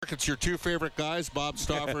Derek. It's your two favorite guys, Bob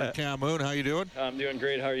Stauffer and Cam Moon. How you doing? I'm doing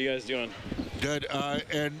great. How are you guys doing? Good.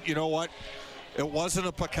 And you know what? It wasn't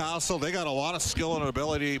a Picasso. They got a lot of skill and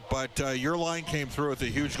ability, but your line came through with a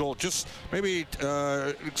huge goal. Just maybe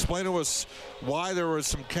explain to us why there was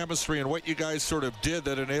some chemistry and what you guys sort of did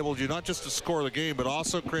that enabled you not just to score the game, but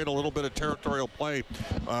also create a little bit of territorial play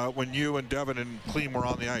when you and Devin and Clean were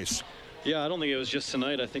on the ice. Yeah, I don't think it was just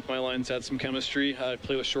tonight. I think my line's had some chemistry. I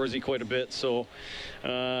play with Shoresy quite a bit, so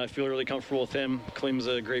I feel really comfortable with him. Klim's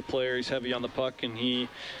a great player. He's heavy on the puck, and he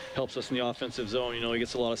helps us in the offensive zone. You know, he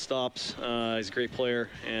gets a lot of stops. He's a great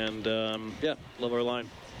player, and, yeah, love our line.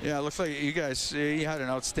 Yeah, it looks like you guys you had an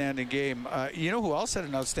outstanding game. You know who else had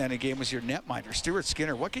an outstanding game was your netminder, Stuart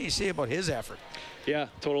Skinner. What can you say about his effort? Yeah,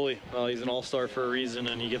 totally. He's an all-star for a reason,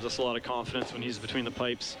 and he gives us a lot of confidence when he's between the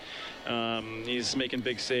pipes. He's making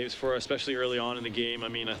big saves for us, especially early on in the game. I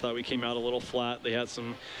mean, I thought we came out a little flat. They had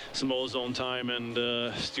some ozone time, and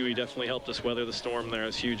Stewie definitely helped us weather the storm there.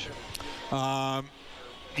 It's huge.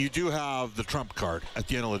 You do have the trump card at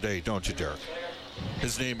the end of the day, don't you, Derek?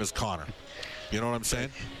 His name is Connor. You know what I'm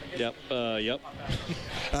saying? Yep. Yep.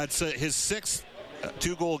 That's his sixth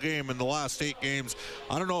two-goal game in the last 8 games.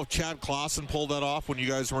 I don't know if Chad Clausen pulled that off when you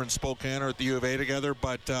guys were in Spokane or at the U of A together,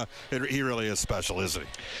 but he really is special, isn't he?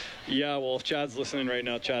 Yeah, well, if Chad's listening right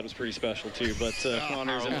now, Chad was pretty special too, but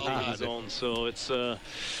Connor's in his own, so it's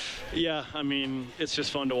yeah, I mean, it's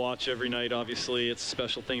just fun to watch every night. Obviously, it's a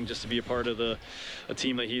special thing just to be a part of a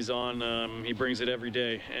team that he's on. He brings it every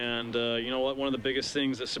day, and you know what? One of the biggest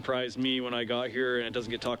things that surprised me when I got here, and it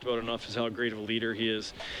doesn't get talked about enough, is how great of a leader he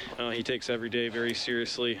is. He takes every day very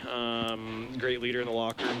seriously. Great leader in the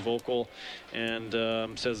locker room, vocal, and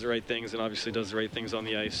says the right things, and obviously does the right things on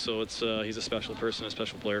the ice. So it's he's a special person, a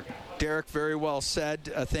special player. Derek, very well said.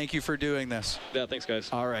 Thank you for doing this. Yeah, thanks, guys.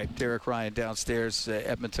 All right, Derek Ryan downstairs,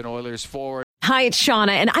 Edmonton Oilers forward. Hi, it's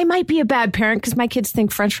Shauna, and I might be a bad parent because my kids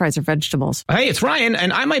think French fries are vegetables. Hey, it's Ryan,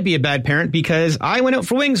 and I might be a bad parent because I went out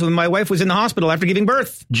for wings when my wife was in the hospital after giving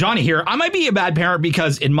birth. Johnny here. I might be a bad parent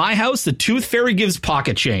because in my house, the tooth fairy gives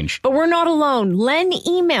pocket change. But we're not alone. Len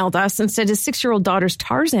emailed us and said his 6-year-old daughter's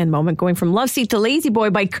Tarzan moment going from love seat to lazy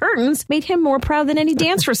boy by curtains made him more proud than any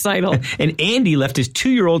dance recital. And Andy left his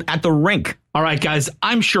 2-year-old at the rink. All right, guys,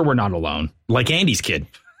 I'm sure we're not alone. Like Andy's kid.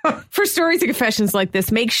 For stories and confessions like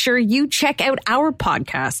this, make sure you check out our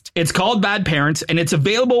podcast. It's called Bad Parents, and it's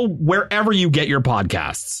available wherever you get your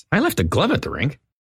podcasts. I left a glove at the rink.